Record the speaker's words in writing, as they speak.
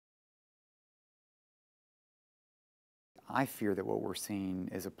I fear that what we're seeing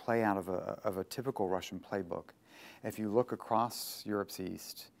is a play out of a typical Russian playbook. If you look across Europe's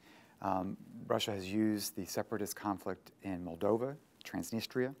east, Russia has used the separatist conflict in Moldova,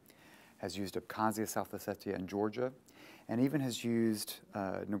 Transnistria, has used Abkhazia, South Ossetia, and Georgia, and even has used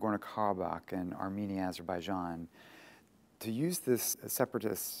Nagorno-Karabakh and Armenia, Azerbaijan. To use this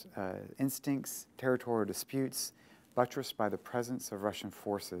separatist instincts, territorial disputes, buttressed by the presence of Russian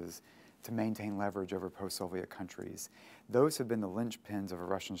forces to maintain leverage over post-Soviet countries. Those have been the linchpins of a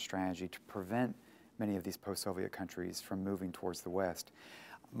Russian strategy to prevent many of these post-Soviet countries from moving towards the West.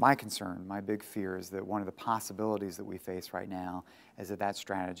 My concern, my big fear is that one of the possibilities that we face right now is that that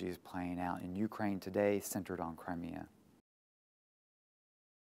strategy is playing out in Ukraine today, centered on Crimea.